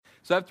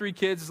So I have 3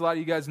 kids, as a lot of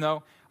you guys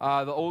know.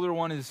 The older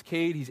one is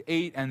Cade, he's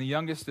 8, and the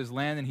youngest is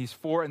Landon, he's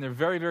 4, and they're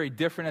very, very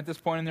different at this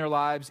point in their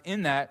lives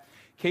in that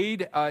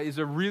Cade is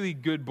a really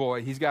good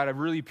boy. He's got a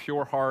really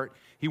pure heart.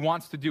 He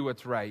wants to do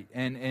what's right,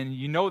 and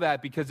you know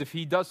that because if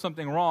he does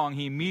something wrong,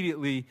 he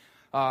immediately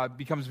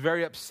becomes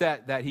very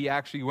upset that he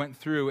actually went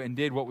through and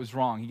did what was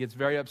wrong. He gets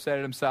very upset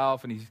at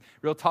himself, and he's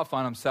real tough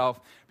on himself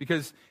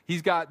because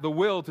he's got the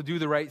will to do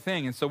the right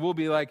thing. And so we'll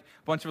be like,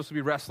 a bunch of us will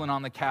be wrestling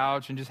on the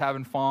couch and just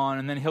having fun,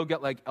 and then he'll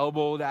get like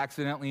elbowed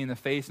accidentally in the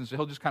face, and so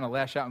he'll just kind of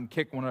lash out and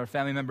kick one of our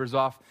family members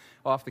off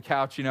the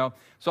couch, you know.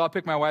 So I'll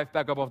pick my wife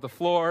back up off the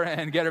floor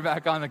and get her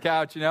back on the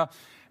couch, you know.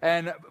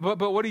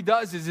 But what he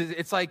does is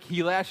it's like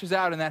he lashes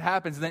out and that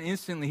happens, and then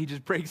instantly he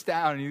just breaks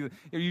down, and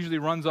he usually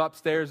runs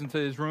upstairs into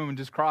his room and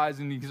just cries,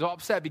 and he's all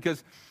upset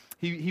because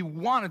he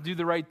wanted to do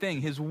the right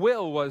thing. His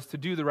will was to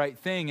do the right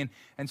thing,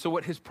 and so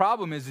what his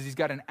problem is he's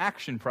got an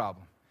action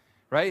problem,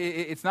 right?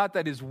 It's not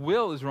that his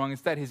will is wrong,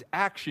 it's that his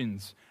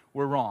actions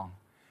were wrong.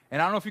 And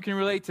I don't know if you can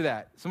relate to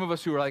that. Some of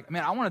us who are like,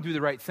 man, I want to do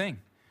the right thing.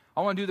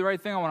 I want to do the right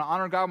thing. I want to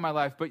honor God in my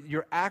life, but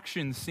your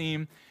actions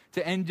seem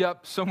to end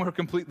up somewhere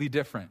completely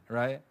different,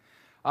 right?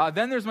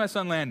 Then there's my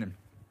son, Landon.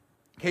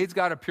 Cade's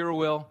got a pure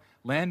will.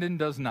 Landon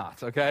does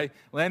not, okay?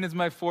 Landon's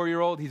my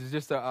 4-year-old. He's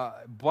just a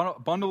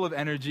bundle of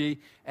energy,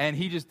 and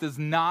he just does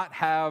not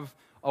have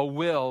a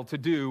will to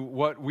do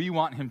what we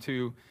want him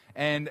to.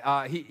 And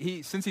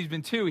he since he's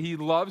been 2, he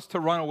loves to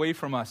run away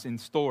from us in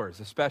stores,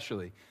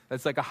 especially.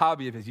 That's like a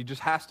hobby of his. He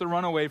just has to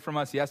run away from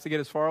us. He has to get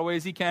as far away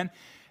as he can,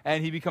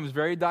 and he becomes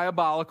very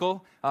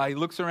diabolical. He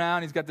looks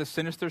around. He's got this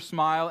sinister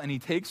smile, and he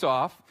takes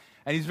off.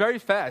 And he's very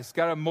fast. He's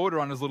got a motor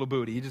on his little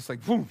booty. He just like,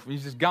 woof,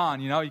 he's just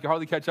gone, you know. You can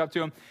hardly catch up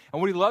to him. And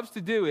what he loves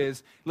to do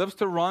is he loves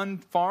to run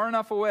far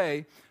enough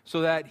away so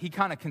that he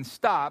kind of can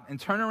stop and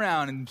turn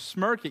around and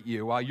smirk at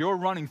you while you're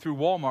running through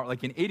Walmart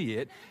like an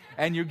idiot.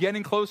 And you're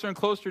getting closer and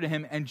closer to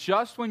him. And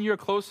just when you're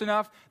close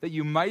enough that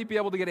you might be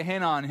able to get a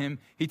hand on him,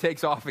 he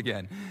takes off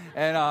again.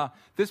 And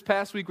this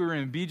past week, we were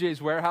in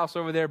BJ's warehouse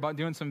over there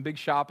doing some big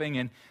shopping.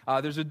 And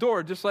there's a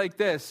door just like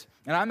this.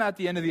 And I'm at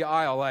the end of the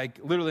aisle, like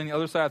literally on the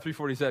other side of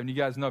 347. You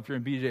guys know if you're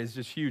in BJ's, it's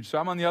just huge. So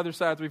I'm on the other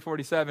side of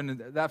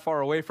 347, that far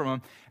away from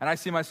him. And I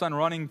see my son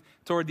running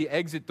toward the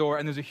exit door.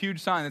 And there's a huge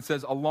sign that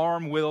says,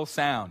 "Alarm will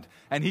sound."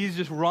 And he's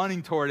just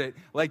running toward it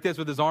like this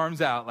with his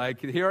arms out.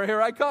 Like,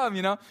 here I come,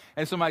 you know.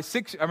 And so my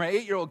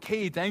 8-year-old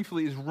Cade,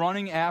 thankfully, is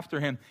running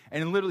after him.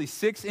 And literally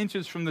 6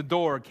 inches from the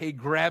door, Cade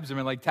grabs him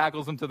and like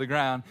tackles him to the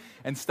ground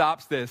and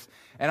stops this.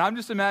 And I'm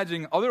just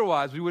imagining,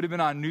 otherwise, we would have been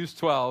on News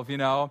 12, you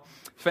know.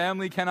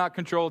 Family cannot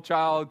control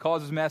child,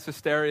 causes mass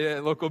hysteria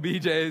at local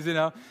BJ's, you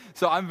know.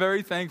 So I'm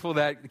very thankful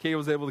that Cade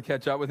was able to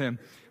catch up with him.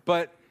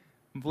 But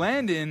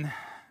Landon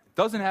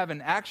doesn't have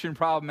an action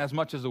problem as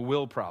much as a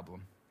will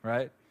problem,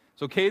 right?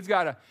 So Cade's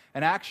got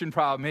an action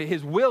problem.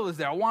 His will is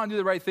there. I want to do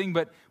the right thing,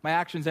 but my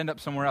actions end up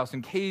somewhere else.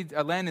 And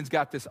Landon's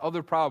got this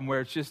other problem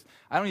where it's just,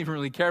 I don't even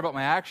really care about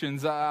my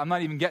actions. I'm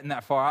not even getting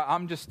that far.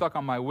 I'm just stuck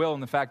on my will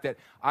and the fact that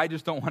I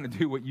just don't want to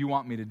do what you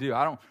want me to do.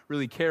 I don't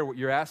really care what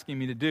you're asking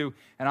me to do,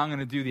 and I'm going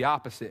to do the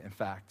opposite, in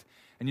fact.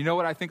 And you know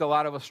what? I think a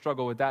lot of us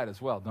struggle with that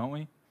as well, don't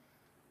we?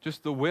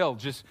 Just the will.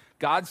 Just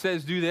God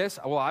says do this.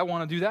 Well, I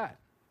want to do that.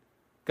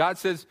 God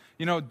says,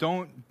 you know,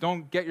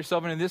 don't get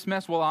yourself into this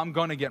mess. Well, I'm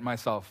going to get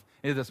myself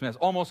into this mess,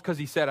 almost because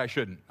he said I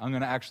shouldn't. I'm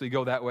going to actually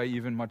go that way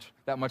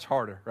that much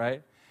harder,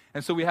 right?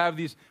 And so we have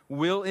these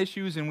will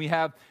issues and we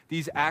have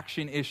these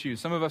action issues.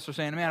 Some of us are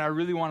saying, man, I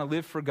really want to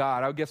live for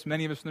God. I guess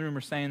many of us in the room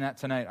are saying that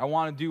tonight. I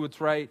want to do what's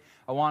right.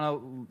 I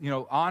want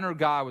to, honor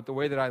God with the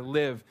way that I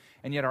live,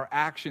 and yet our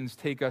actions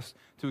take us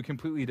to a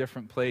completely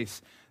different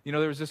place. You know,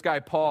 there was this guy,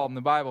 Paul, in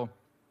the Bible,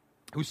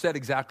 who said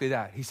exactly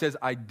that. He says,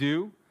 I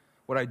do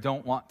what I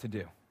don't want to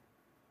do.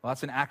 Well,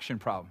 that's an action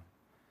problem.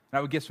 And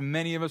I would guess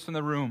many of us in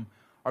the room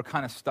are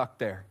kind of stuck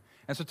there.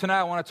 And so tonight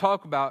I want to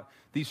talk about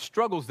these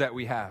struggles that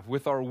we have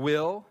with our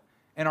will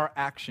and our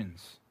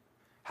actions.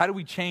 How do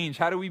we change?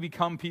 How do we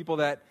become people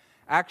that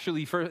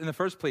actually, in the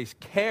first place,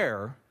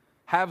 care,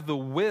 have the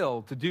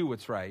will to do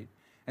what's right,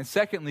 and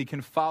secondly,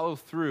 can follow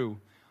through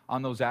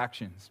on those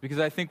actions? Because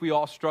I think we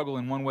all struggle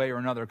in one way or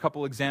another. A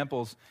couple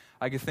examples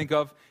I can think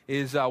of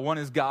is, one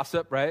is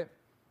gossip, right?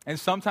 And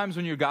sometimes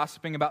when you're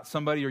gossiping about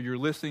somebody or you're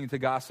listening to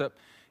gossip,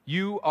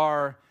 you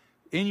are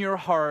in your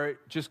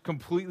heart just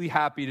completely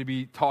happy to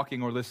be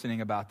talking or listening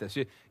about this.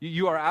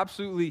 You are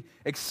absolutely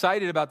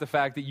excited about the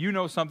fact that you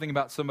know something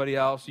about somebody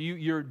else.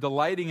 You're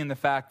delighting in the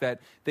fact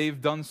that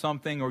they've done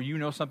something or you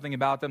know something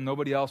about them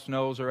nobody else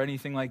knows or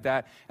anything like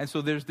that. And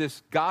so there's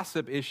this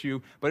gossip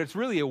issue, but it's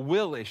really a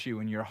will issue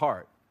in your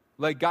heart.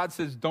 Like God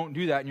says, don't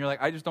do that. And you're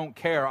like, I just don't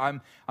care.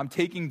 I'm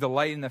taking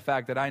delight in the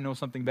fact that I know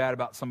something bad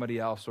about somebody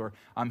else, or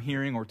I'm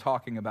hearing or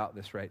talking about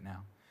this right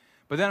now.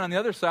 But then on the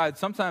other side,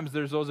 sometimes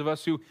there's those of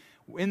us who,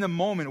 in the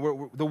moment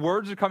where the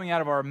words are coming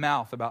out of our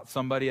mouth about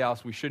somebody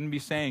else we shouldn't be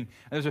saying,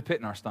 and there's a pit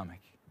in our stomach.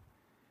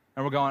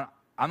 And we're going,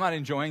 I'm not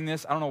enjoying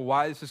this. I don't know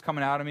why this is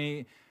coming out of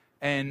me.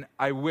 and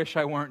I wish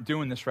I weren't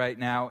doing this right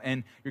now.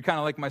 And you're kind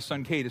of like my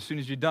son, Cade. As soon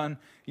as you're done,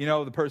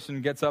 the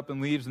person gets up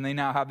and leaves, and they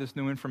now have this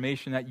new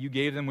information that you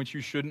gave them, which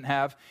you shouldn't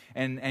have.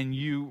 And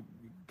you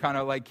kind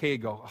of like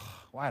Cade go,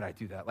 why did I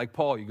do that? Like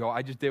Paul, you go,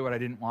 I just did what I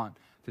didn't want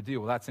to do.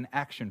 Well, that's an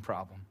action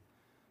problem.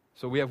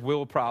 So we have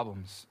will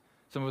problems.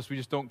 Some of us, we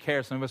just don't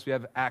care. Some of us, we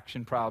have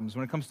action problems.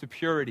 When it comes to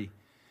purity,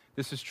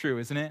 this is true,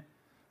 isn't it?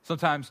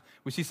 Sometimes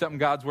we see something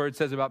God's word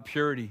says about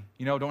purity.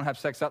 Don't have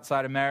sex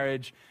outside of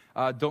marriage.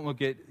 Don't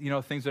look at,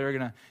 things that are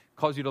going to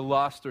cause you to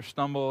lust or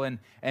stumble. And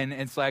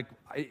it's like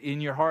in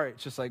your heart,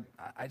 it's just like,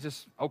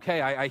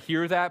 I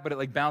hear that, but it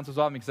like bounces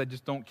off me because I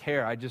just don't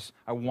care.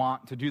 I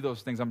want to do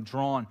those things. I'm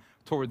drawn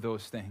toward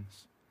those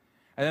things.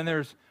 And then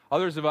there's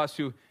others of us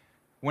who,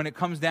 when it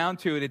comes down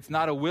to it, it's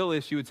not a will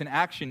issue, it's an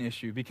action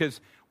issue because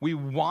we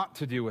want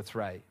to do what's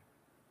right.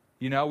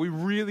 We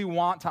really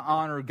want to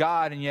honor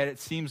God, and yet it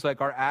seems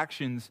like our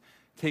actions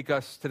take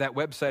us to that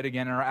website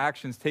again, and our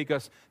actions take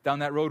us down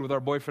that road with our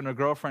boyfriend or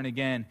girlfriend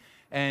again,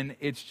 and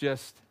it's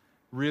just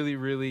really,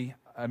 really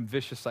a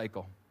vicious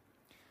cycle.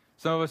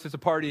 Some of us, it's a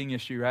partying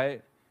issue,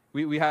 right?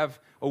 We have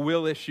a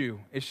will issue.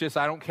 It's just,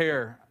 I don't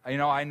care.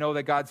 I know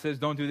that God says,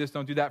 don't do this,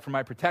 don't do that for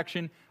my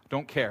protection.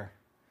 Don't care.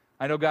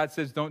 I know God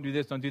says, don't do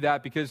this, don't do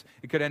that because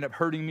it could end up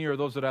hurting me or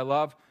those that I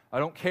love. I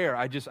don't care.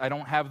 I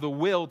don't have the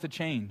will to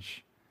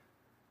change.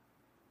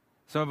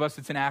 Some of us,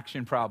 it's an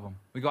action problem.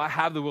 We go, I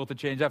have the will to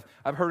change.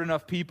 I've heard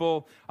enough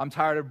people. I'm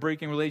tired of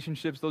breaking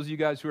relationships. Those of you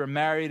guys who are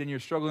married and you're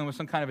struggling with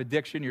some kind of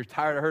addiction, you're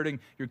tired of hurting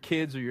your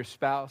kids or your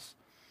spouse.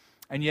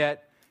 And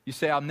yet, you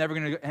say, I'm never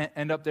going to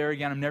end up there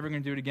again. I'm never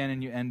going to do it again.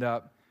 And you end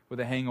up with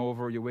a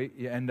hangover. You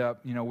end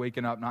up,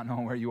 waking up not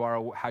knowing where you are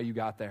or how you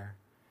got there.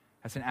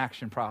 That's an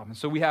action problem.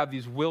 So we have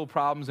these will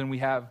problems and we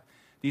have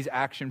these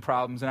action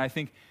problems. And I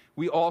think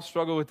we all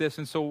struggle with this,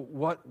 and so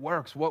what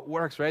works? What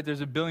works, right?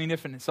 There's a billion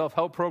different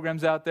self-help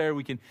programs out there.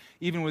 We can,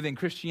 even within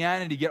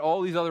Christianity, get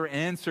all these other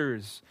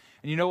answers.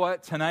 And you know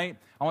what? Tonight,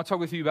 I want to talk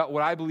with you about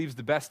what I believe is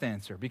the best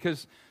answer,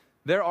 because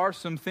there are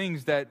some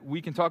things that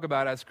we can talk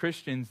about as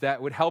Christians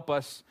that would help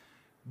us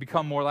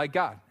become more like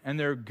God. And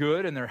they're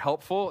good, and they're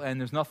helpful,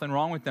 and there's nothing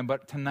wrong with them.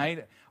 But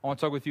tonight, I want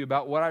to talk with you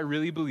about what I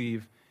really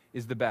believe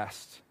is the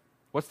best.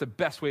 What's the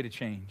best way to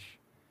change?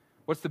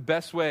 What's the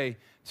best way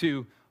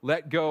to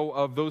let go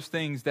of those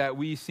things that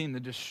we seem to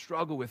just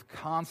struggle with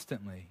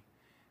constantly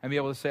and be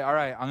able to say, all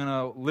right, I'm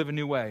going to live a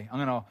new way.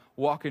 I'm going to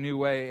walk a new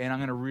way, and I'm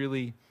going to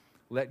really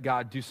let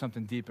God do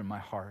something deep in my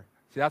heart.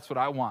 See, that's what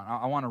I want.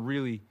 I want to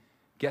really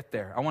get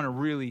there. I want to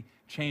really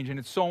change, and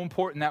it's so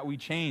important that we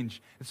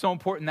change. It's so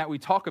important that we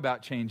talk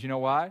about change. You know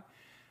why?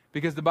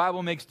 Because the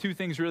Bible makes two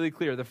things really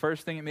clear. The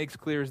first thing it makes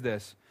clear is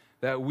this,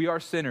 that we are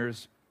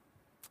sinners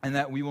and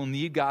that we will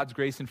need God's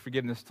grace and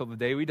forgiveness till the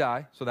day we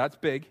die. So that's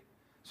big.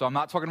 So I'm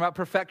not talking about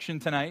perfection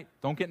tonight.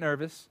 Don't get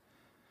nervous.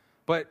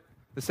 But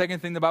the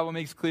second thing the Bible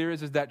makes clear is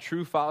that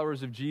true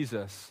followers of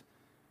Jesus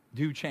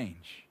do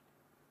change.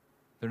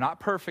 They're not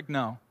perfect,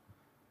 no,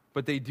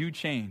 but they do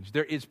change.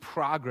 There is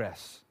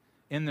progress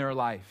in their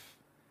life.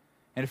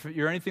 And if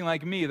you're anything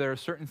like me, there are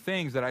certain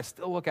things that I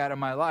still look at in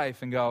my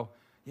life and go,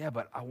 yeah,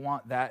 but I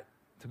want that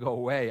to go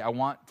away. I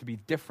want to be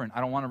different. I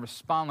don't want to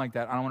respond like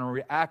that. I don't want to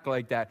react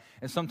like that.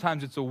 And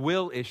sometimes it's a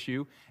will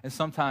issue, and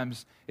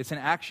sometimes it's an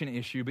action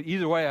issue. But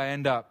either way, I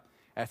end up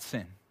at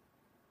sin.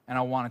 And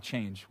I want to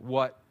change.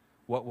 What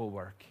will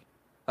work?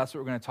 That's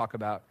what we're going to talk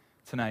about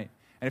tonight.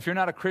 And if you're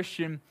not a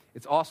Christian,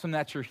 it's awesome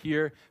that you're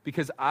here,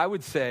 because I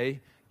would say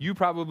you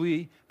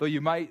probably, though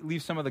you might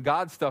leave some of the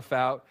God stuff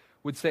out,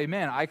 would say,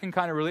 man, I can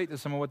kind of relate to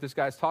some of what this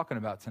guy's talking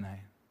about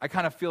tonight. I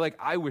kind of feel like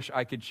I wish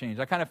I could change.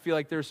 I kind of feel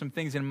like there's some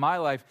things in my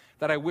life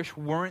that I wish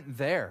weren't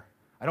there.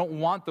 I don't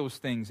want those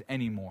things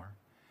anymore.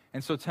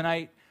 And so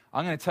tonight,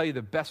 I'm going to tell you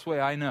the best way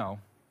I know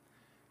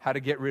how to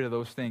get rid of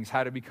those things,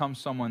 how to become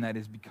someone that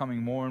is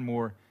becoming more and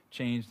more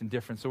changed and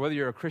different. So whether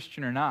you're a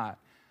Christian or not,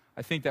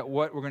 I think that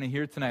what we're going to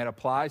hear tonight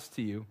applies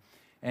to you.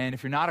 And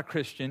if you're not a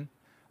Christian,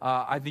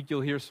 I think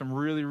you'll hear some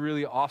really,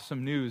 really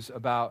awesome news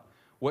about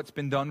what's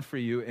been done for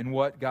you and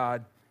what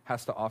God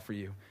has to offer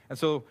you. And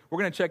so we're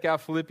going to check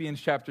out Philippians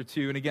chapter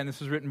 2. And again, this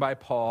was written by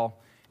Paul.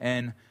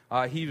 And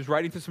he was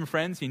writing to some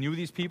friends. He knew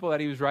these people that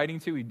he was writing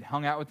to. He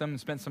hung out with them and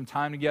spent some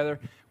time together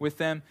with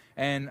them.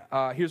 And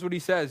here's what he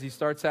says. He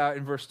starts out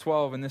in verse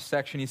 12 in this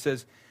section. He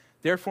says,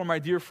 "Therefore, my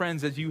dear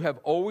friends, as you have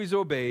always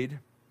obeyed,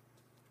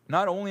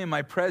 not only in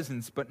my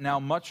presence, but now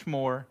much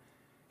more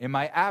in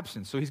my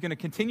absence." So he's going to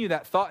continue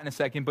that thought in a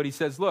second. But he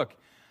says, look,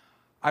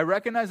 I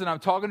recognize that I'm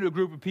talking to a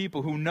group of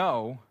people who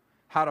know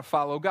how to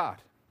follow God.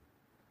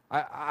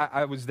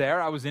 I was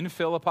there, I was in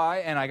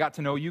Philippi, and I got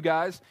to know you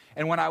guys.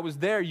 And when I was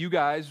there, you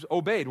guys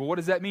obeyed. Well, what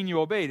does that mean you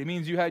obeyed? It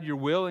means you had your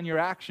will and your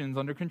actions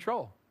under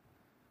control.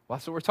 Well,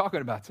 that's what we're talking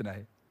about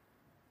tonight.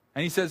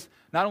 And he says,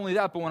 not only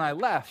that, but when I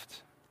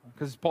left,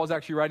 because Paul's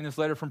actually writing this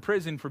letter from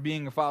prison for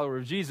being a follower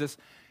of Jesus,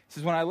 he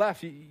says, when I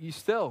left, you're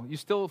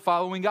still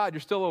following God, you're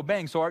still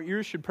obeying. So our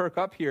ears should perk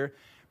up here,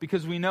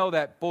 because we know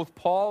that both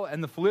Paul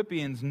and the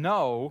Philippians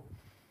know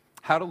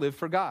how to live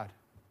for God.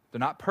 They're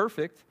not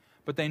perfect,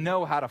 but they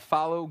know how to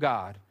follow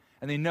God,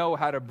 and they know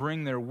how to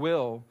bring their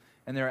will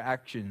and their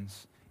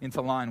actions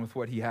into line with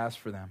what he has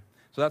for them.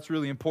 So that's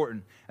really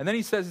important. And then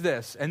he says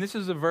this, and this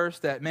is a verse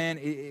that, man,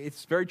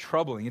 it's very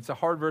troubling. It's a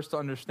hard verse to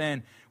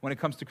understand when it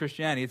comes to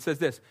Christianity. It says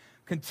this: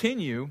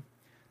 continue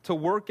to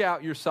work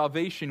out your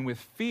salvation with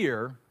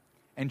fear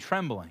and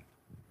trembling.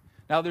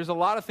 Now, there's a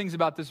lot of things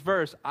about this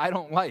verse I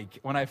don't like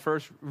when I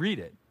first read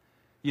it.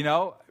 You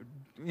know,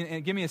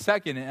 and give me a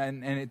second,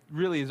 and it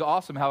really is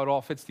awesome how it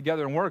all fits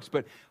together and works.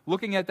 But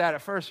looking at that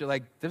at first, you're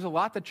like, there's a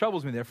lot that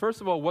troubles me there.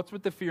 First of all, what's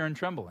with the fear and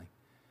trembling?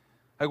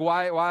 Like,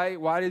 why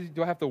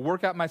do I have to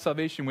work out my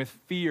salvation with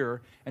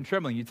fear and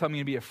trembling? You telling me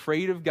to be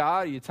afraid of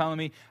God? Are you telling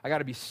me I got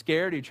to be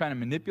scared? Are you trying to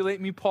manipulate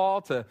me,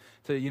 Paul, to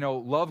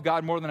love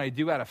God more than I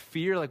do out of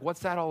fear? Like, what's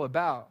that all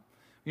about?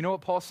 You know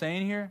what Paul's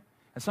saying here?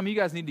 And some of you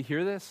guys need to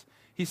hear this.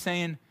 He's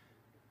saying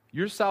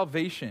your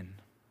salvation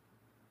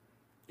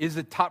is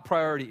a top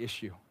priority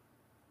issue.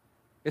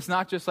 It's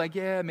not just like,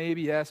 yeah,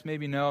 maybe yes,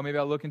 maybe no, maybe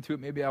I'll look into it,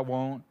 maybe I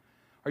won't.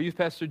 Our youth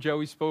pastor,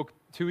 Joey, spoke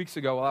 2 weeks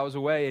ago while I was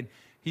away, and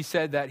he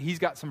said that he's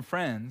got some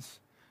friends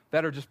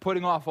that are just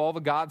putting off all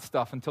the God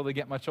stuff until they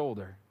get much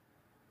older.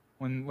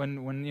 When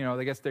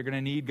I guess they're going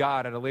to need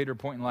God at a later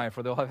point in life,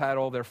 or they'll have had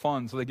all their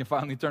fun so they can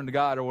finally turn to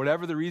God, or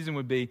whatever the reason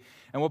would be.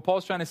 And what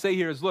Paul's trying to say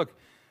here is, look,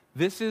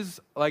 this is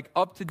like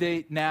up to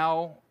date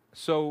now.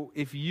 So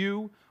if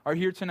you are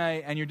here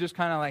tonight and you're just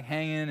kind of like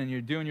hanging and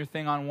you're doing your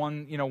thing on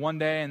one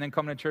day and then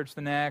coming to church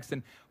the next,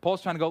 and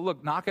Paul's trying to go,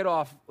 look, knock it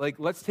off. Like,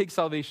 let's take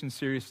salvation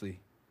seriously,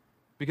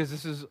 because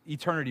this is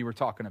eternity we're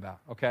talking about,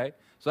 okay?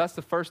 So that's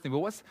the first thing. But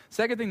what's the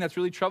second thing that's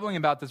really troubling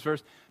about this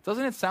verse?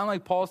 Doesn't it sound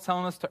like Paul's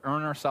telling us to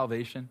earn our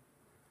salvation?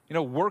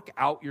 Work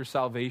out your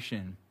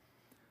salvation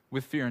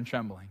with fear and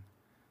trembling.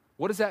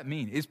 What does that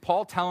mean? Is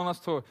Paul telling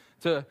us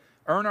to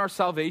earn our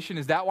salvation?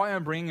 Is that why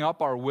I'm bringing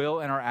up our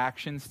will and our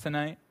actions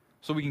tonight?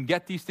 So we can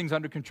get these things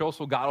under control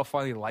so God will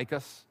finally like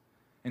us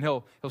and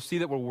he'll see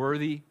that we're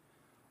worthy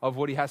of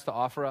what he has to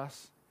offer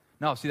us?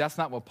 No, see, that's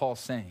not what Paul's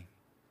saying.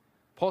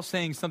 Paul's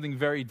saying something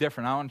very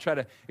different. I want to try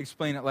to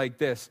explain it like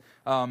this.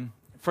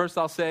 First,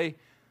 I'll say,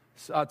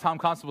 Tom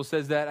Constable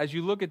says that as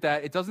you look at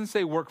that, it doesn't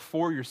say work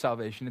for your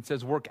salvation. It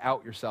says work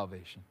out your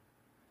salvation.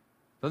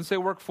 It doesn't say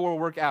work for or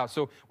work out.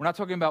 So we're not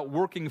talking about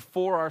working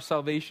for our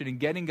salvation and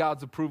getting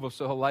God's approval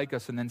so he'll like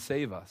us and then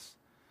save us.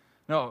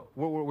 No,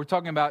 we're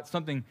talking about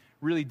something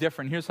really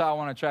different. Here's how I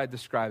want to try to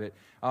describe it.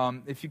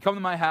 If you come to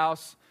my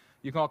house,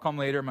 you can all come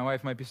later. My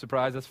wife might be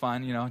surprised. That's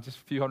fine. Just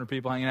a few hundred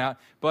people hanging out.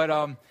 But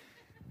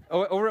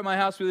over at my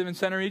house, we live in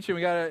Center Reach, and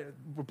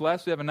we're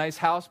blessed. We have a nice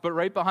house, but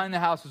right behind the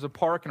house is a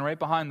park, and right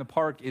behind the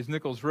park is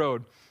Nichols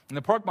Road. And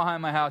the park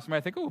behind my house, you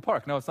might think, oh,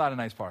 park. No, it's not a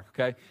nice park,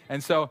 okay?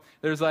 And so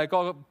there's like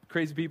all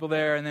crazy people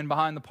there, and then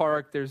behind the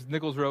park, there's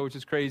Nichols Road, which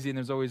is crazy, and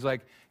there's always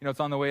it's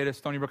on the way to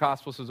Stony Brook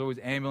Hospital, so there's always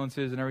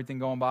ambulances and everything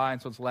going by,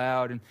 and so it's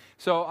loud. And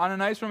so on a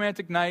nice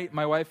romantic night,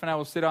 my wife and I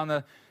will sit on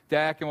the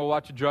deck, and we'll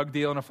watch a drug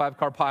deal in a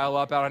 5-car pile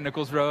up out on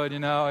Nichols Road,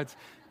 it's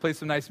play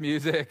some nice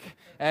music.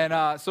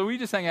 And so we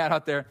just hang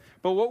out there.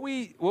 But what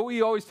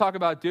we always talk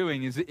about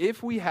doing is,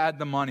 if we had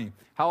the money,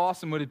 how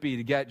awesome would it be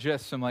to get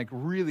just some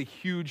really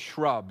huge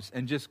shrubs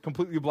and just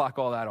completely block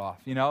all that off,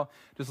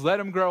 Just let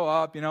them grow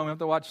up, we have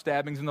to watch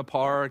stabbings in the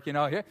park,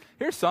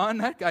 Here, son,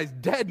 that guy's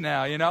dead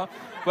now,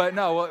 But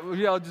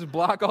no, just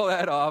block all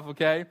that off,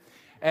 okay?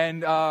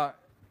 And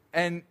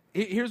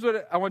here's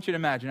what I want you to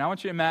imagine. I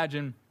want you to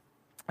imagine,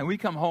 and we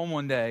come home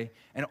one day,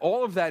 and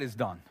all of that is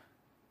done.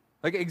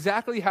 Like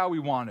exactly how we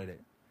wanted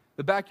it.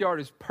 The backyard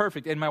is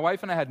perfect. And my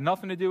wife and I had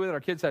nothing to do with it. Our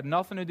kids had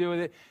nothing to do with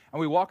it. And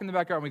we walk in the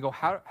backyard and we go,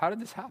 how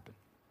did this happen?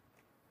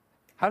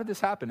 How did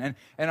this happen?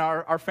 And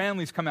our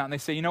families come out and they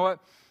say, you know what?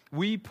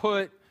 We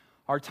put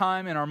our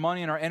time and our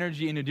money and our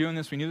energy into doing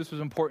this. We knew this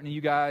was important to you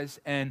guys.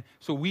 And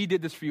so we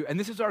did this for you. And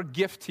this is our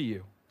gift to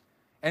you.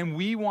 And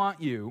we want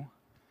you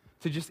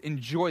to just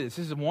enjoy this.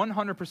 This is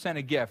 100%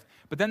 a gift.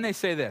 But then they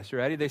say this, you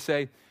ready? They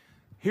say,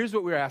 here's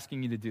what we're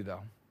asking you to do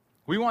though.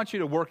 We want you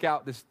to work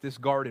out this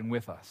garden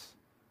with us,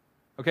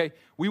 okay?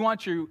 We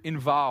want you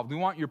involved. We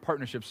want your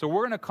partnership. So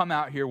we're going to come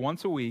out here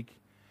once a week,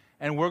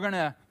 and we're going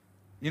to,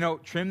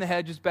 trim the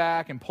hedges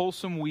back and pull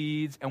some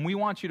weeds, and we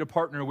want you to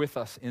partner with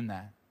us in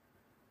that.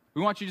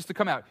 We want you just to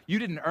come out. You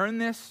didn't earn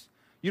this.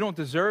 You don't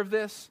deserve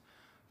this.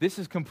 This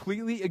is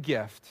completely a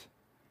gift.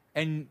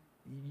 And,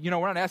 we're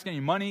not asking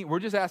any money. We're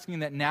just asking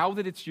that now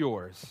that it's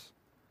yours,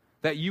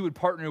 that you would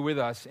partner with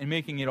us in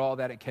making it all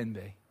that it can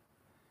be.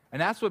 And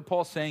that's what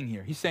Paul's saying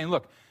here. He's saying,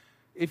 look,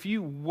 if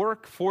you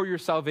work for your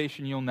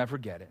salvation, you'll never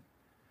get it.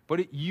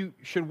 But you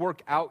should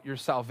work out your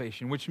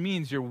salvation, which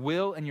means your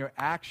will and your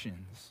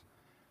actions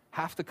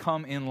have to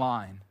come in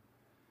line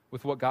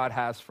with what God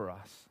has for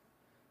us.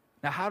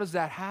 Now, how does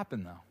that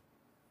happen, though?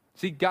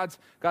 See, God's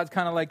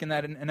kind of like in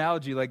that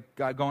analogy, like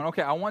God going,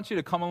 okay, I want you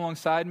to come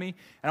alongside me,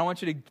 and I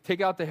want you to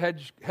take out the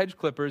hedge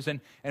clippers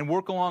and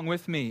work along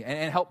with me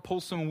and help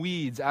pull some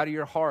weeds out of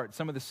your heart,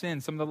 some of the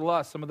sin, some of the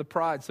lust, some of the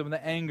pride, some of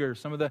the anger,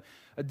 some of the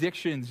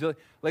addictions.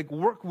 Like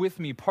work with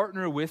me,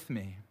 partner with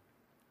me.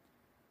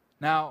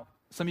 Now,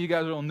 some of you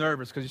guys are a little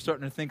nervous because you're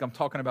starting to think I'm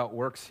talking about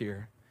works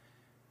here.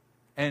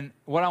 And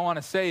what I want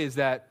to say is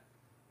that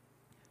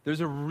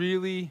there's a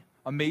really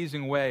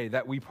amazing way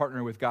that we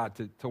partner with God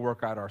to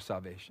work out our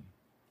salvation.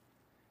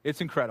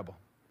 It's incredible.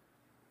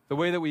 The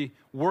way that we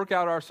work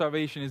out our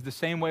salvation is the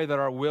same way that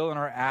our will and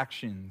our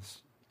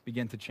actions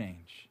begin to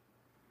change.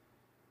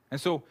 And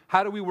so,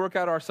 how do we work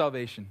out our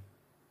salvation?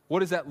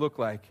 What does that look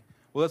like?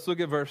 Well, let's look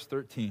at verse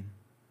 13.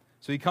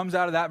 So he comes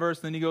out of that verse,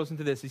 and then he goes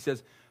into this. He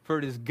says, "For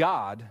it is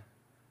God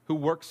who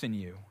works in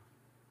you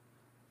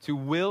to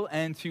will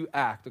and to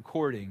act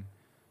according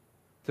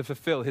to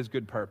fulfill his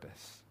good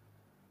purpose."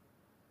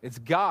 It's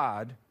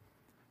God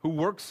who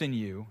works in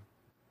you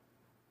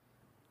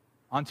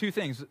on two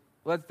things.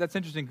 That's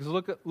interesting, because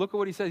look at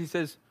what he says. He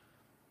says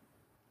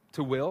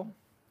to will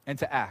and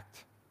to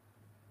act.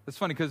 That's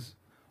funny, because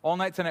all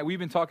night tonight we've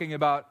been talking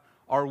about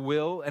our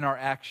will and our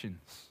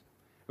actions.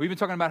 We've been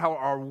talking about how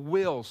our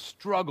will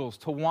struggles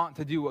to want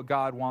to do what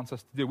God wants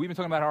us to do. We've been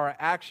talking about how our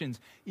actions,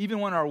 even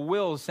when our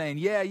will is saying,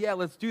 yeah,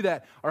 let's do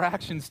that, our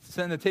actions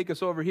tend to take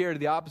us over here to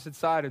the opposite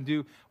side and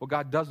do what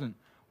God doesn't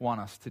want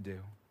us to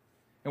do.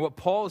 And what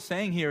Paul is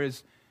saying here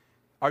is,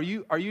 are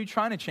you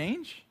trying to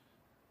change?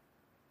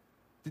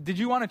 Did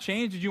you want to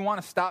change? Did you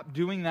want to stop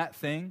doing that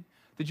thing?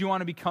 Did you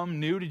want to become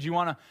new? Did you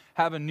want to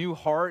have a new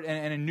heart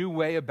and a new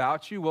way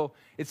about you? Well,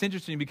 it's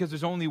interesting, because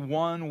there's only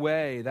one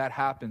way that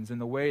happens, and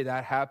the way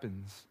that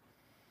happens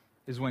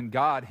is when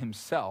God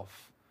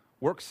himself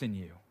works in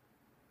you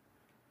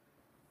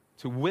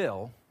to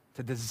will,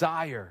 to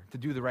desire to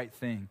do the right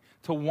thing,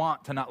 to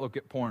want to not look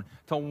at porn,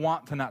 to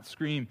want to not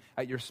scream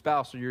at your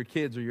spouse or your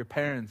kids or your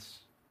parents,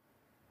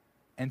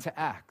 and to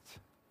act,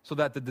 so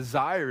that the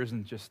desire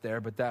isn't just there,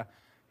 but that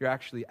you're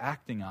actually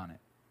acting on it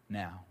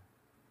now.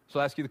 So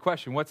I'll ask you the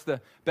question, what's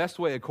the best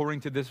way, according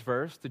to this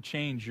verse, to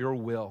change your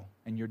will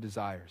and your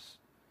desires?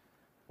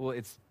 Well,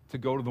 it's to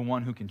go to the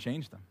one who can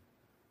change them.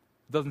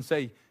 It doesn't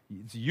say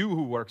it's you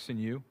who works in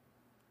you.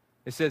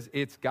 It says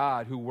it's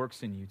God who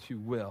works in you to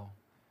will.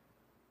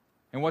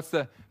 And what's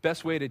the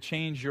best way to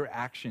change your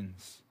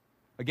actions?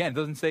 Again, it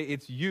doesn't say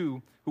it's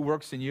you who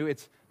works in you.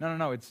 It's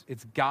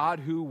God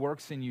who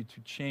works in you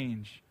to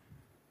change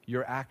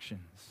your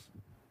actions.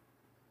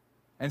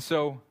 And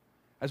so,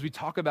 as we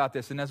talk about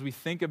this and as we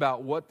think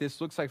about what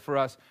this looks like for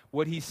us,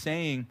 what he's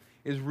saying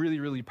is really,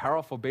 really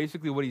powerful.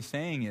 Basically, what he's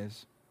saying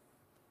is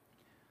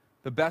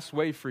the best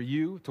way for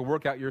you to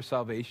work out your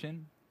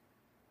salvation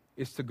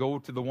is to go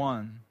to the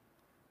one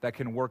that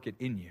can work it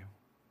in you.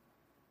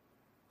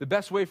 The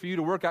best way for you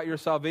to work out your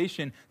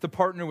salvation, to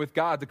partner with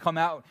God, to come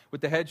out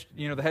with the hedge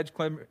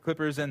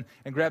clippers and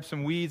grab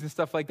some weeds and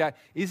stuff like that,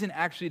 isn't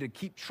actually to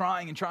keep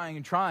trying and trying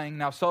and trying.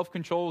 Now,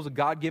 self-control is a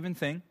God-given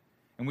thing,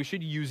 and we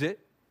should use it.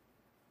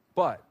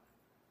 But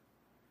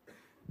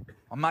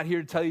I'm not here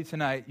to tell you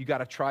tonight you got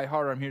to try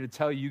harder. I'm here to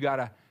tell you got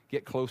to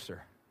get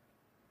closer.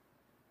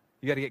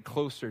 You got to get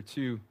closer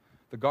to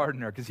the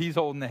gardener, because he's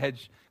holding the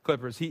hedge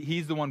clippers.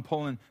 He's the one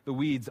pulling the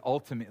weeds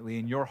ultimately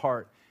in your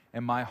heart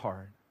and my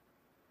heart.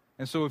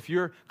 And so if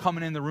you're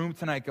coming in the room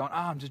tonight going,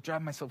 I'm just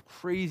driving myself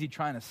crazy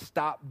trying to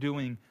stop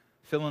doing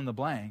fill in the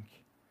blank,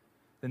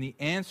 then the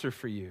answer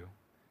for you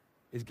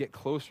is get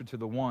closer to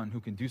the one who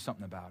can do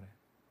something about it.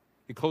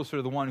 Get closer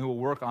to the one who will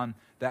work on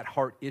that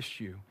heart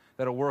issue,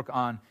 that will work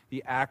on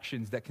the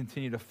actions that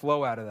continue to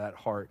flow out of that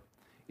heart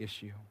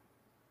issue.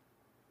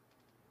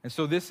 And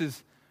so this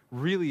is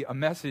really a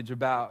message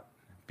about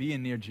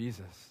being near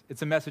Jesus.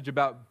 It's a message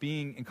about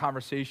being in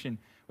conversation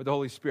with the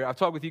Holy Spirit. I've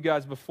talked with you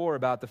guys before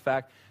about the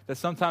fact that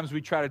sometimes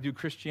we try to do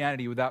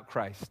Christianity without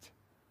Christ.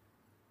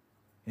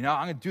 I'm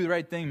going to do the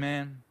right thing,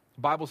 man.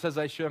 The Bible says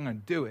I should. I'm going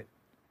to do it.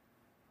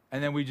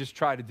 And then we just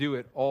try to do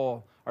it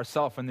all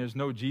ourselves, and there's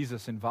no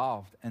Jesus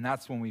involved. And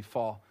that's when we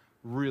fall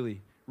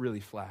really,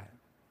 really flat.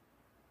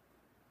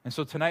 And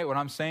so tonight what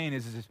I'm saying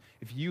is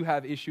if you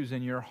have issues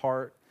in your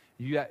heart,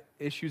 you got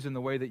issues in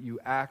the way that you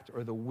act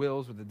or the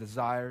wills or the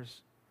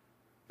desires,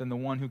 then the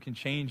one who can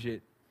change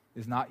it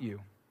is not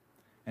you.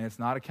 And it's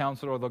not a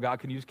counselor, although God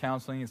can use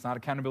counseling. It's not an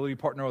accountability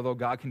partner, although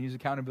God can use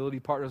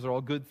accountability partners. They're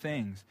all good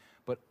things.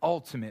 But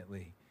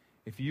ultimately,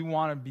 if you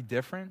want to be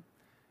different,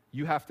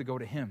 you have to go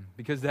to him,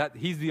 because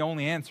he's the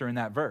only answer in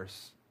that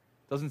verse.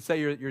 It doesn't say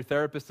your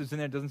therapist is in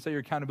there. It doesn't say your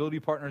accountability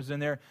partner is in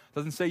there. It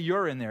doesn't say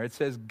you're in there. It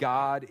says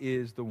God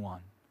is the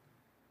one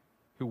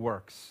who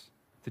works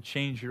to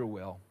change your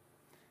will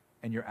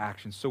and your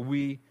actions. So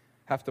we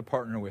have to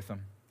partner with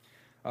him.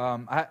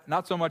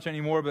 Not so much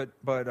anymore,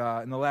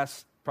 but in the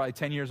last probably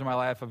 10 years of my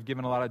life, I've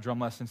given a lot of drum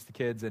lessons to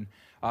kids, and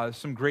there's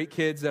some great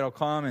kids that'll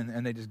come,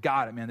 and they just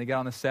got it, man. They get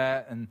on the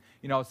set, and,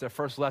 it's their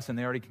first lesson.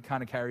 They already can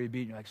kind of carry a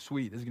beat, and you're like,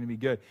 sweet, this is going to be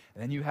good.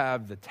 And then you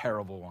have the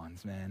terrible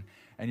ones, man,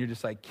 and you're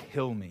just like,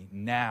 kill me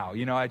now.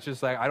 It's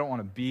just like, I don't want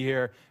to be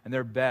here, and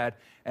they're bad.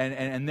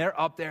 And they're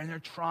up there, and they're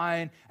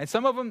trying, and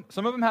some of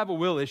them have a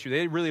will issue.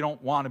 They really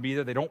don't want to be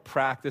there. They don't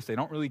practice. They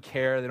don't really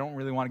care. They don't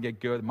really want to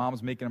get good.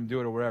 Mom's making them do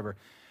it or whatever.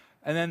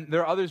 And then there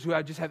are others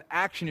who just have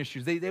action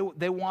issues. They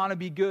want to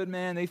be good,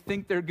 man. They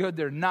think they're good.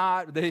 They're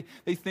not. They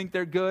think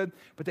they're good,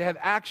 but they have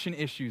action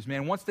issues,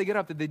 man. Once they get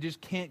up there, they just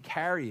can't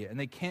carry it, and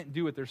they can't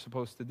do what they're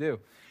supposed to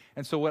do.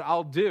 And so what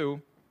I'll do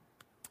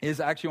is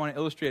I actually want to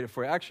illustrate it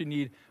for you. I actually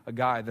need a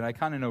guy that I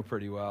kind of know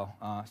pretty well.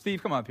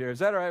 Steve, come up here. Is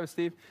that all right with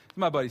Steve? This is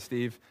my buddy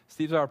Steve.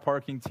 Steve's our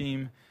parking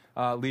team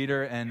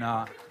leader, and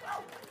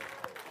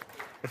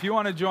if you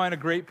want to join a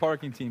great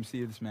parking team,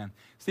 Steve, this man.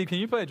 Steve, can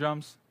you play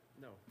drums?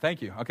 No.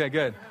 Thank you. Okay,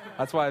 good.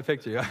 That's why I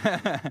picked you.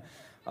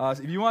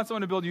 If you want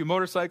someone to build you a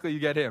motorcycle, you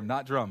get him,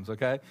 not drums,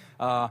 okay?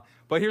 But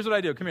here's what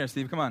I do. Come here,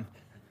 Steve. Come on.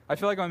 I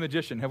feel like I'm a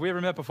magician. Have we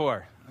ever met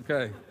before?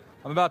 Okay.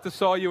 I'm about to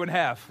saw you in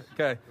half.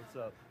 Okay. What's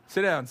up?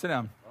 Sit down. Sit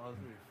down. Oh,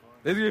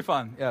 this is going to be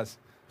fun. This is going to be fun, yes.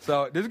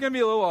 So this is going to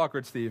be a little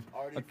awkward, Steve.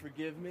 Already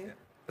forgive me?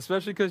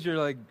 Especially because you're,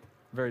 like,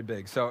 very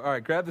big. So, all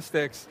right, grab the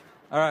sticks.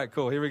 All right,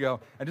 cool. Here we go.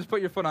 And just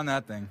put your foot on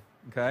that thing,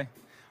 okay?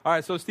 All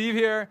right, so Steve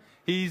here,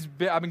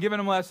 I've been giving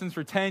him lessons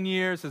for 10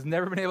 years, has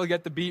never been able to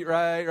get the beat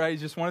right?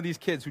 He's just one of these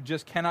kids who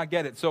just cannot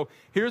get it. So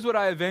here's what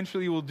I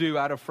eventually will do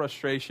out of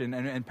frustration.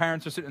 And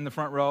parents are sitting in the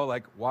front row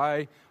like,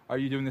 why are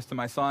you doing this to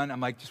my son?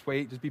 I'm like, just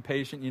wait, just be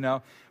patient, you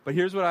know. But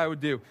here's what I would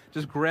do.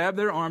 Just grab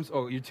their arms.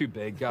 Oh, you're too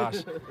big,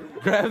 gosh.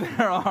 Grab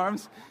their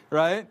arms,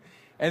 right?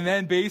 And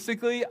then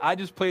basically, I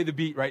just play the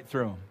beat right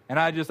through them. And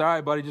I just, all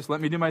right, buddy, just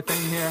let me do my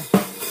thing here,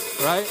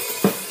 right?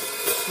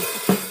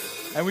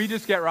 And we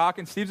just get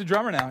rocking. Steve's a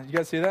drummer now. You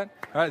guys see that?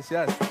 All right,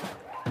 yes.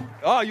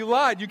 Oh, you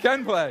lied. You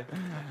can play.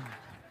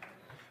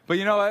 But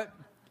you know what?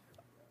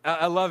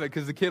 I love it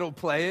because the kid will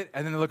play it,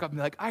 and then they look up and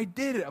be like, I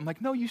did it. I'm like,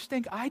 no, you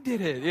stink. I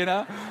did it, you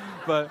know?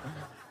 But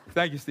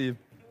thank you, Steve.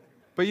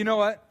 But you know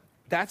what?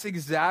 That's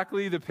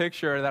exactly the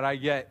picture that I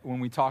get when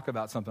we talk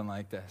about something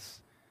like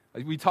this.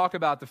 We talk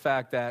about the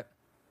fact that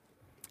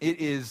it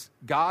is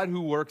God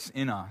who works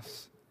in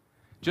us,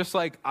 just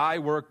like I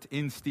worked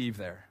in Steve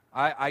there.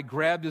 I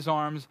grabbed his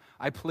arms.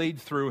 I played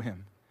through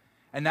him.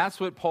 And that's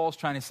what Paul's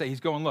trying to say. He's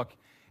going, look,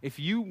 if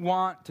you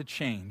want to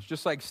change,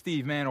 just like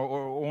Steve, man,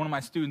 or one of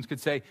my students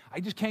could say, I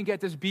just can't get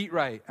this beat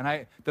right.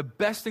 And the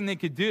best thing they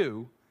could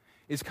do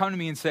is come to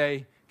me and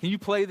say, can you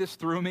play this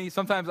through me?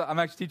 Sometimes I'm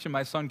actually teaching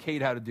my son,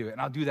 Cade, how to do it,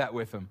 and I'll do that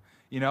with him,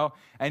 you know?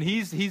 And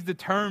he's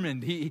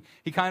determined. He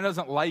kind of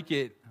doesn't like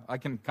it. I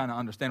can kind of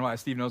understand why.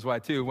 Steve knows why,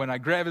 too. When I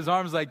grab his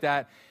arms like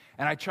that,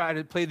 and I try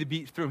to play the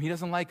beat through him. He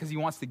doesn't like because he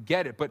wants to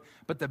get it. But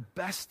the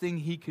best thing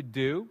he could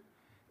do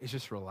is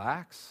just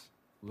relax,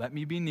 let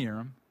me be near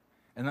him,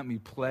 and let me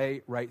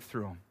play right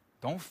through him.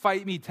 Don't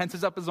fight me. He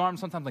tenses up his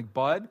arms sometimes like,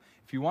 bud,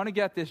 if you want to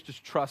get this,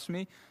 just trust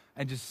me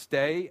and just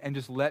stay and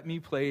just let me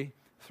play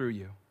through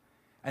you.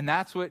 And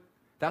that's what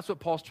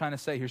Paul's trying to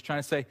say. He's trying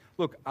to say,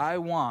 look, God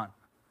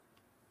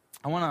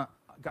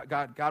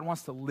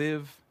wants to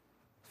live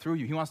through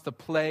you. He wants to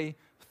play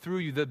through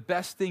you. The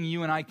best thing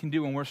you and I can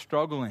do when we're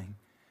struggling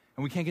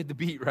and we can't get the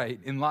beat right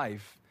in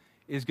life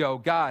is go,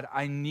 God,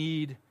 I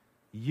need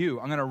you.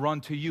 I'm going to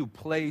run to you.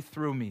 Play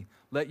through me.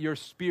 Let your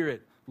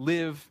spirit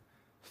live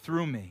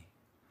through me.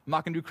 I'm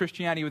not going to do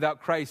Christianity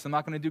without Christ. I'm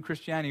not going to do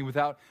Christianity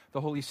without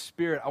the Holy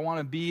Spirit. I want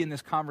to be in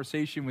this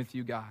conversation with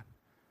you, God.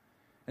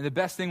 And the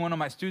best thing one of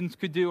my students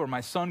could do or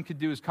my son could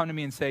do is come to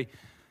me and say,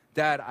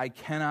 Dad, I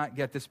cannot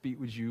get this beat.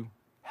 Would you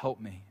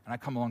help me? And I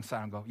come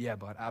alongside and go, yeah,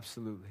 bud,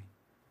 absolutely.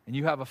 And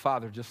you have a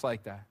father just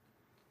like that.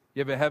 You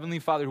have a heavenly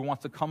Father who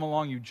wants to come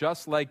along you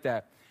just like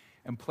that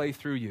and play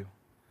through you.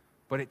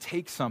 But it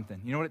takes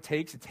something. You know what it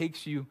takes? It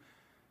takes you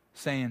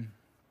saying,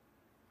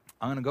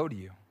 I'm going to go to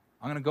you.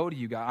 I'm going to go to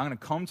you, God. I'm going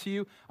to come to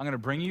you. I'm going to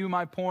bring you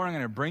my porn. I'm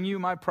going to bring you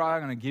my pride.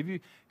 I'm going to give you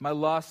my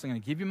lust. I'm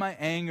going to give you my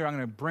anger. I'm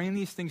going to bring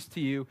these things to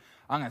you.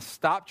 I'm going to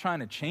stop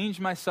trying to change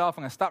myself.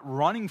 I'm going to stop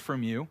running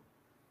from you.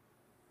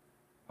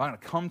 I'm going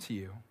to come to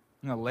you.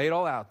 I'm going to lay it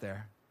all out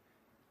there.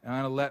 And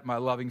I'm going to let my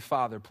loving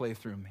Father play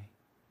through me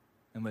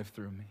and live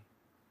through me.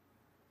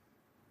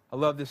 I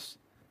love this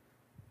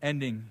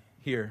ending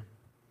here.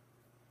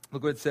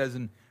 Look what it says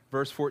in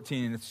verse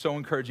 14, and it's so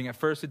encouraging. At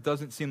first, it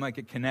doesn't seem like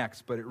it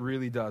connects, but it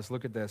really does.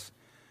 Look at this.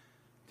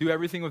 Do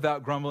everything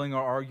without grumbling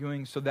or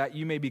arguing, so that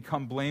you may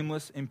become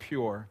blameless and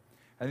pure.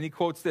 And then he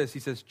quotes this.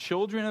 He says,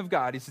 children of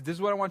God. He says, this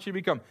is what I want you to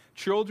become.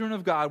 Children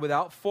of God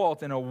without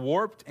fault in a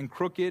warped and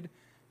crooked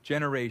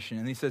generation.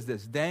 And he says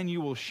this, then you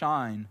will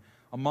shine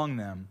among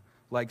them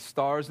like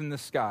stars in the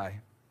sky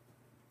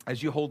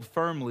as you hold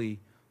firmly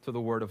to the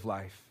word of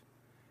life.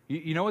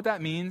 You know what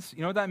that means?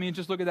 You know what that means?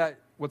 Just look at that,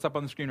 what's up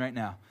on the screen right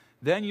now.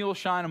 Then you'll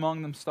shine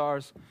among them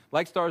stars,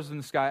 like stars in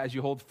the sky, as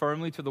you hold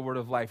firmly to the word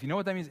of life. You know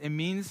what that means? It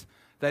means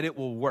that it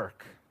will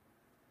work.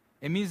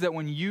 It means that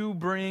when you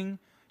bring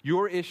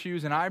your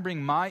issues and I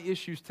bring my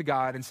issues to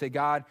God and say,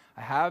 God,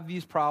 I have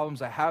these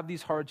problems, I have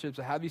these hardships,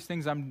 I have these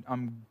things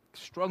I'm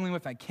struggling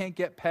with, I can't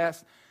get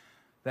past,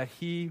 that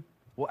he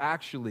will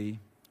actually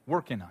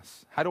work in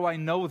us. How do I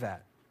know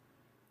that?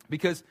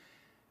 Because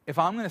if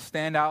I'm going to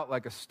stand out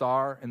like a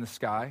star in the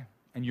sky,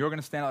 and you're going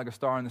to stand out like a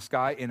star in the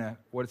sky in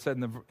what it said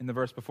in the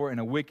verse before, in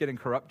a wicked and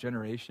corrupt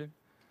generation,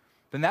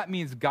 then that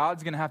means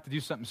God's going to have to do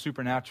something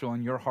supernatural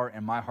in your heart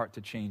and my heart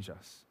to change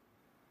us.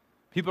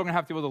 People are going to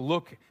have to be able to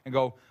look and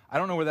go, I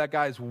don't know where that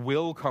guy's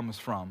will comes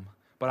from,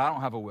 but I don't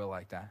have a will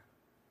like that.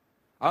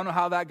 I don't know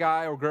how that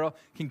guy or girl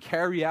can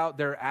carry out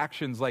their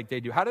actions like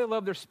they do. How do they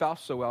love their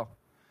spouse so well?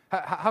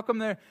 How come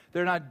they're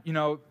not,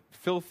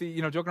 filthy,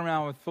 joking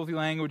around with filthy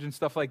language and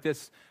stuff like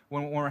this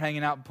when we're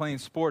hanging out and playing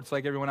sports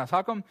like everyone else?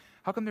 How come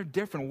they're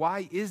different?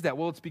 Why is that?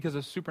 Well, it's because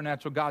a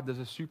supernatural God does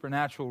a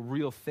supernatural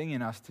real thing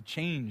in us to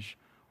change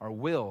our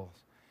wills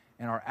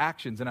and our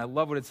actions. And I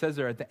love what it says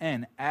there at the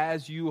end,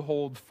 as you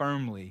hold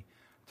firmly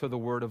to the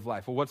word of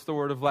life. Well, what's the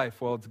word of life?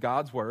 Well, it's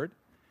God's word.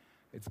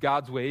 It's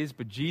God's ways,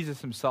 but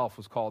Jesus himself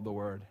was called the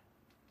word.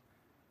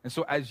 And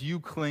so as you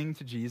cling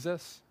to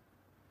Jesus,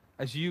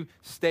 as you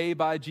stay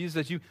by Jesus,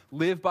 as you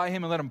live by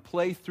him and let him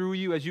play through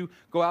you, as you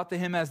go out to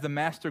him as the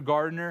master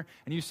gardener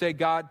and you say,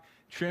 God,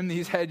 trim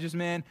these hedges,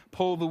 man,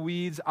 pull the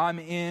weeds, I'm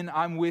in,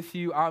 I'm with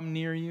you, I'm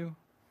near you.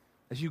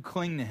 As you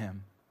cling to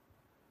him,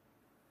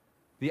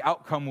 the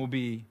outcome will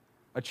be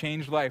a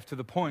changed life to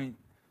the point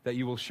that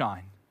you will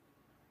shine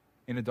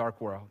in a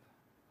dark world.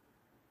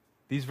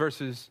 These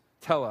verses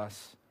tell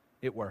us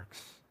it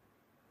works.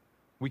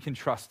 We can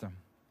trust him.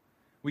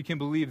 We can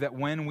believe that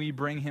when we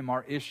bring him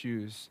our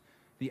issues,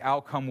 the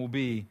outcome will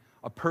be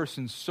a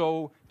person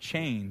so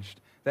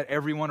changed that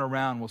everyone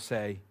around will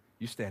say,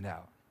 you stand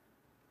out.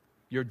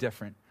 You're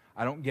different.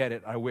 I don't get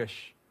it. I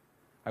wish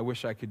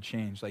I could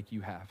change like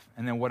you have.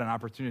 And then what an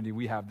opportunity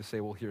we have to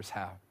say, well, here's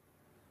how.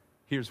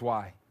 Here's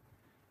why.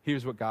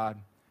 Here's what God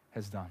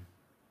has done.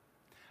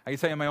 I can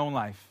tell you in my own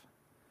life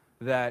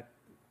that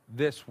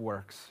this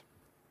works.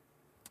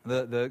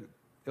 The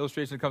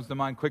illustration that comes to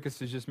mind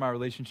quickest is just my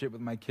relationship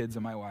with my kids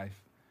and my wife.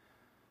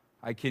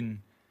 I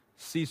can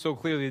see so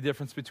clearly the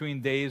difference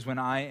between days when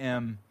I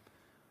am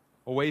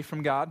away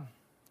from God,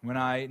 when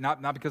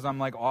not because I'm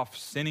like off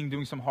sinning,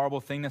 doing some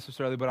horrible thing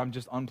necessarily, but I'm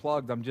just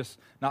unplugged. I'm just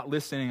not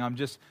listening. I'm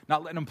just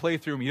not letting him play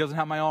through me. He doesn't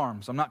have my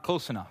arms. I'm not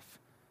close enough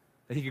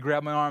that he could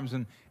grab my arms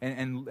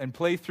and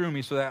play through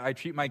me so that I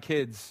treat my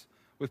kids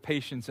with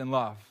patience and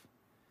love.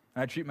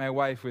 And I treat my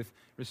wife with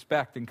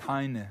respect and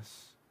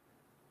kindness.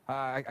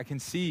 I can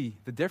see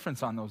the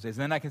difference on those days.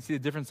 And then I can see the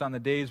difference on the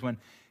days when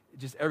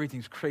just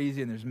everything's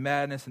crazy and there's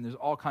madness and there's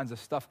all kinds of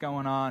stuff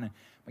going on and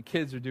my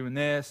kids are doing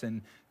this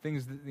and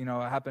things,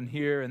 happen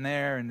here and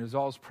there and there's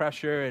all this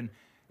pressure. And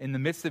in the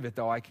midst of it,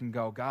 though, I can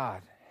go,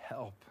 God,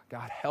 help.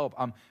 God, help.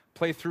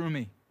 Play through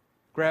me.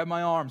 Grab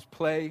my arms.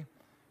 Play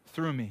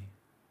through me.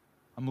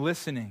 I'm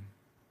listening.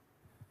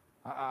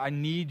 I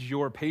need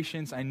your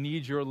patience. I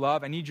need your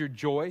love. I need your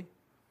joy.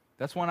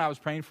 That's one I was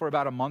praying for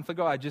about a month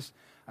ago. I just,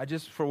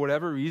 for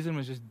whatever reason,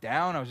 was just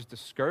down. I was just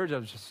discouraged. I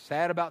was just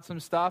sad about some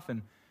stuff.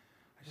 And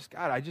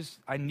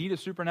I need a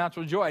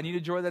supernatural joy. I need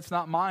a joy that's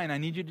not mine. I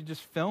need you to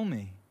just fill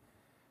me.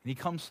 And he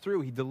comes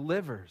through. He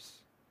delivers.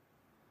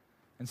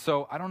 And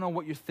so I don't know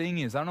what your thing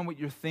is. I don't know what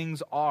your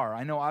things are.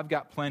 I know I've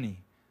got plenty.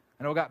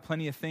 I know I've got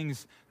plenty of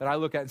things that I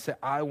look at and say,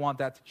 I want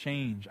that to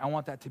change. I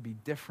want that to be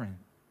different.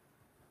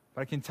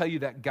 But I can tell you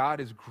that God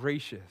is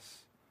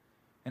gracious.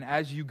 And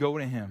as you go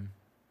to him,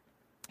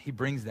 he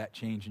brings that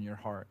change in your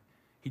heart.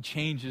 He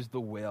changes the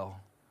will.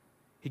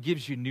 He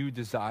gives you new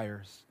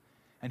desires.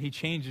 And he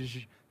changes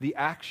the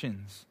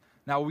actions.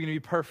 Now, are we going to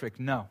be perfect?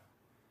 No.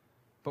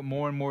 But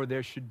more and more,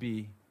 there should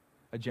be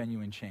a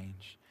genuine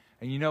change.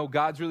 And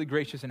God's really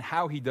gracious in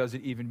how he does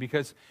it even.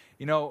 Because,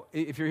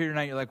 if you're here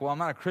tonight, you're like, well, I'm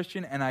not a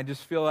Christian. And I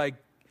just feel like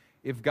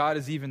if God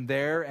is even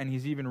there and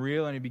he's even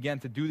real and he began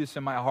to do this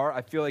in my heart,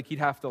 I feel like he'd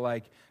have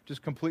to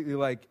just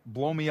completely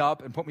blow me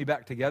up and put me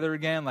back together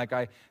again.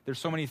 There's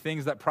so many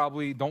things that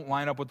probably don't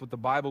line up with what the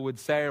Bible would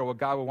say or what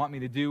God would want me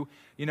to do.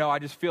 I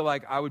just feel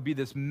like I would be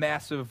this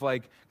massive,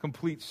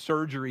 complete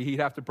surgery he'd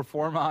have to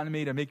perform on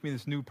me to make me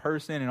this new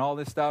person and all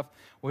this stuff.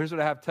 Well, here's what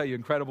I have to tell you.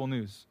 Incredible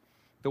news.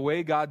 The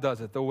way God does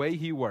it, the way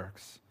he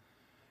works,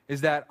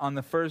 is that on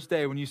the first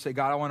day when you say,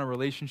 God, I want a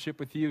relationship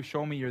with you.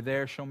 Show me you're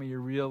there. Show me you're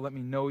real. Let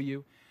me know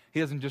you. He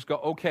doesn't just go,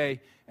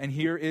 okay, and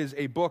here is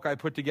a book I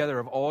put together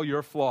of all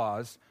your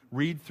flaws.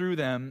 Read through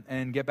them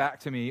and get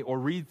back to me, or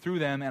read through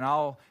them and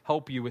I'll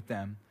help you with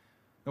them.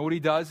 And what he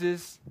does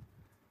is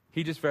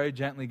he just very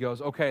gently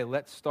goes, okay,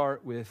 let's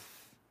start with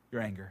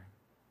your anger.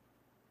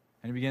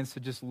 And he begins to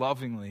just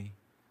lovingly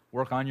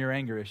work on your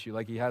anger issue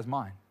like he has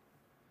mine.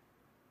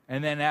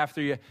 And then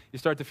after you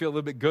start to feel a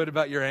little bit good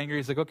about your anger,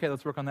 he's like, okay,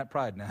 let's work on that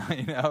pride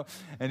now,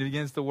 And he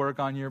begins to work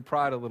on your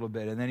pride a little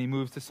bit. And then he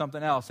moves to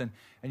something else. And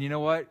you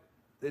know what?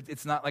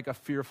 It's not like a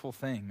fearful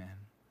thing, man.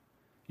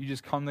 You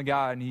just come to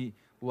God and he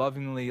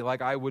lovingly,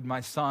 like I would my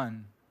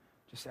son,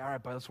 just say, all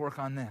right, bud, let's work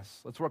on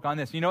this. Let's work on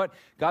this. You know what?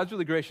 God's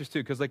really gracious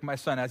too, because my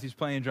son, as he's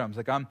playing drums,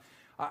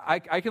 I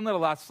can let a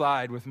lot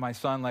slide with my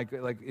son.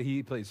 Like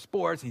he plays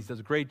sports and he does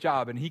a great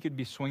job and he could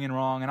be swinging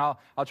wrong and I'll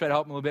try to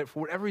help him a little bit. For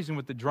whatever reason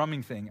with the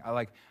drumming thing,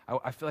 I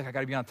feel like I got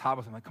to be on top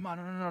of him. Like, come on,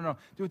 no.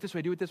 Do it this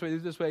way, do it this way, do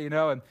it this way,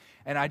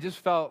 And I just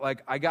felt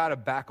like I got to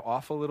back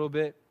off a little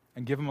bit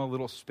and give him a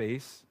little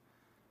space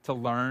to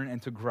learn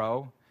and to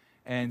grow.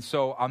 And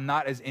so I'm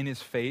not as in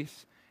his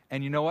face.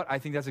 And you know what? I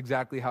think that's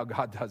exactly how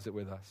God does it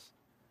with us.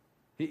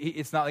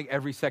 It's not like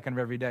every second of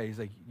every day. He's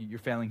like, you're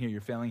failing here, you're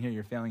failing here,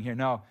 you're failing here.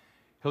 No,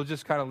 he'll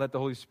just kind of let the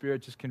Holy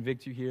Spirit just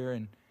convict you here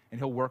and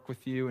he'll work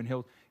with you and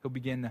he'll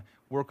begin to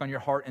work on your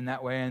heart in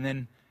that way. And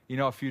then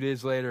a few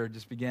days later,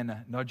 just began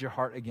to nudge your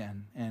heart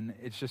again. And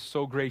it's just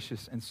so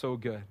gracious and so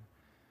good.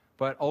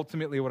 But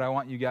ultimately, what I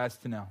want you guys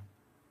to know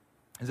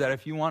is that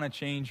if you want to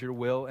change your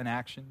will and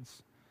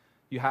actions,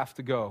 you have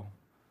to go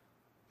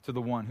to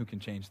the one who can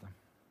change them.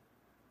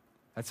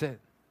 That's it.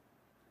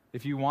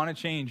 If you want to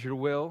change your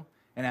will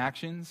and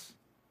actions,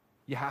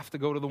 you have to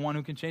go to the one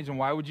who can change them.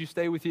 Why would you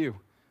stay with you?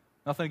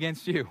 Nothing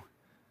against you.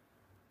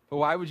 But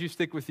why would you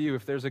stick with you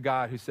if there's a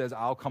God who says,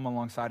 I'll come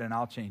alongside and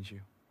I'll change you?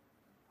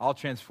 I'll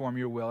transform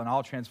your will and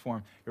I'll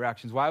transform your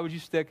actions. Why would you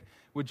stick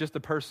with just a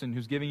person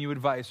who's giving you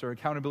advice or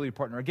accountability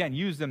partner? Again,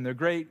 use them. They're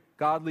great,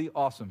 godly,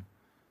 awesome.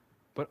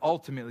 But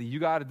ultimately, you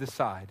got to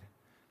decide,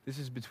 this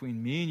is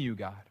between me and you,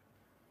 God.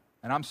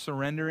 And I'm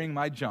surrendering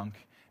my junk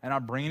and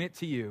I'm bringing it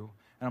to you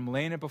and I'm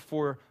laying it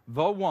before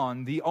the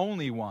one, the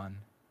only one,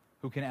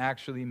 who can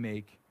actually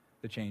make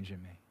the change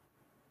in me.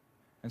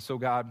 And so,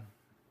 God,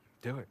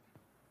 do it.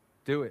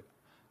 Do it.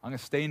 I'm going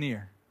to stay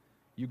near.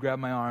 You grab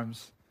my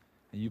arms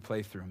and you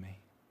play through me.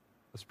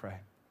 Let's pray.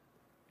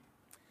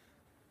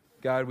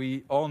 God,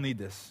 we all need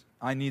this.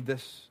 I need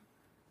this.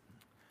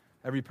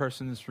 Every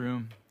person in this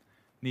room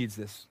needs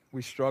this.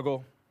 We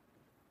struggle.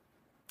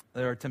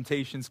 There are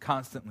temptations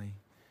constantly.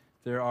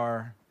 There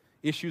are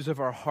issues of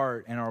our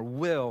heart and our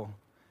will,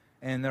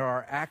 and there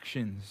are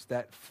actions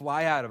that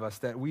fly out of us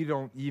that we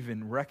don't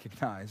even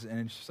recognize. And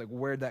it's just like,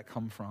 where'd that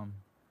come from?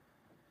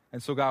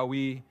 And so, God,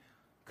 we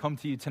come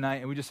to you tonight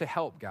and we just say,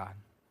 help, God.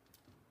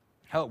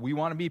 Help. We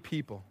want to be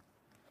people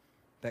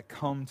that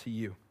come to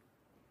you.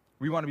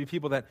 We want to be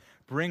people that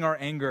bring our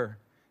anger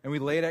and we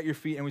lay it at your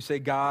feet and we say,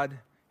 God,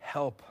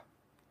 help.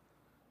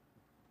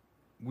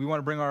 We want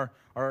to bring our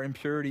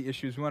impurity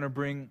issues. We want to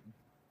bring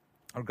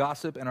our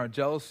gossip and our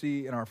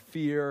jealousy and our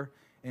fear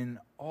and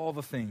all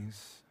the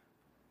things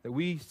that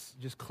we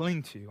just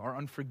cling to, our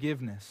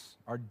unforgiveness,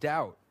 our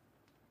doubt.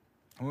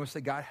 And we want to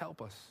say, God,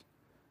 help us.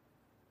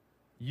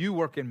 You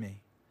work in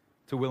me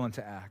to will and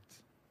to act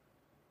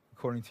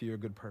according to your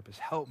good purpose.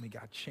 Help me,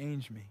 God.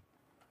 Change me.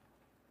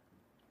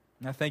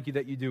 And I thank you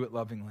that you do it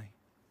lovingly.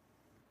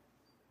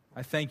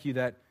 I thank you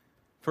that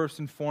first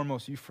and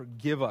foremost, you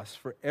forgive us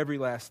for every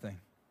last thing.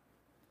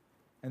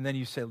 And then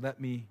you say, let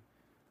me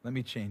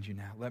change you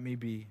now. Let me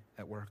be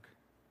at work.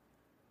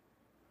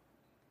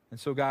 And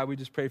so, God, we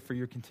just pray for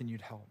your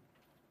continued help.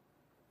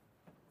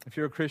 If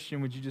you're a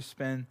Christian, would you just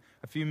spend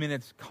a few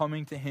minutes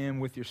coming to him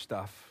with your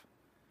stuff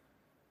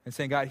and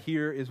saying, God,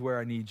 here is where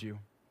I need you.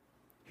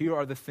 Here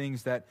are the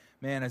things that,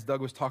 man, as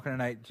Doug was talking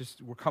tonight,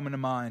 just were coming to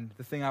mind.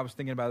 The thing I was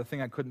thinking about, the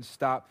thing I couldn't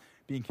stop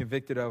being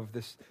convicted of,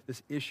 this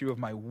issue of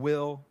my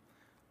will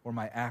or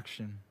my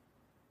action.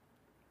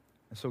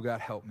 And so, God,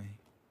 help me.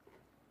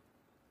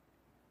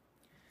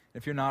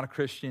 If you're not a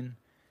Christian,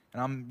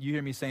 and you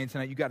hear me saying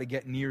tonight, you got to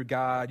get near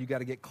God, you got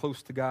to get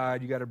close to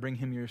God, you got to bring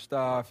him your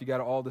stuff, you got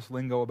all this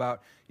lingo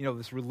about,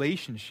 this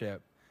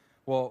relationship.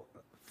 Well,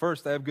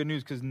 first, I have good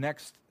news, because the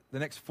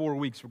next 4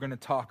 weeks, we're going to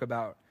talk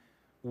about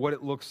what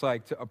it looks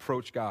like to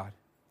approach God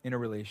in a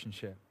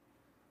relationship.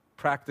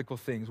 Practical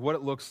things, what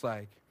it looks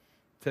like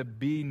to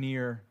be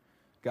near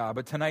God.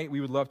 But tonight,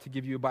 we would love to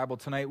give you a Bible.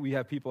 Tonight, we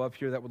have people up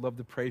here that would love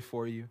to pray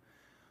for you.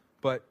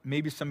 But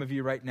maybe some of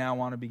you right now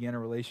want to begin a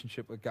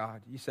relationship with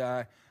God. You say,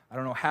 I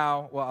don't know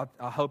how. Well,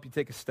 I'll help you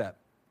take a step.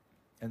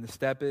 And the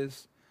step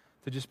is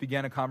to just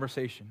begin a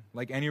conversation.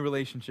 Like any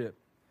relationship,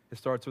 it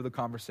starts with a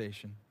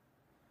conversation.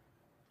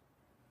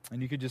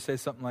 And you could just say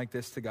something like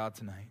this to God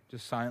tonight,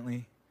 just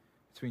silently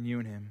between you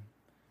and him.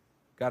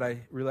 God,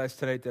 I realize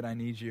tonight that I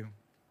need you.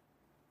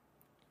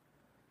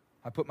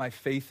 I put my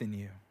faith in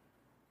you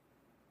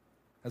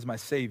as my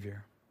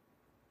Savior.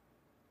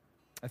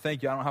 I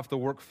thank you. I don't have to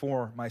work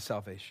for my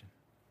salvation.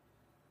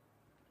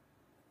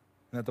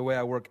 And that the way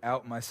I work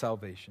out my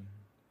salvation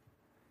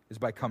is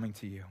by coming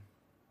to you,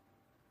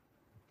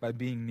 by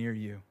being near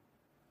you.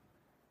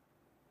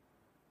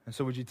 And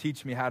so would you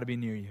teach me how to be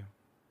near you?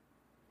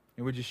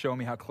 And would you show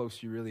me how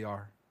close you really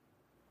are?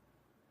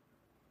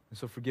 And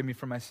so forgive me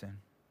for my sin.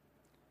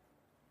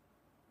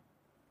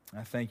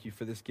 And I thank you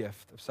for this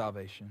gift of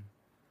salvation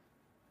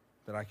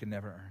that I could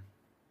never earn.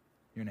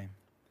 In your name,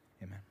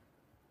 amen.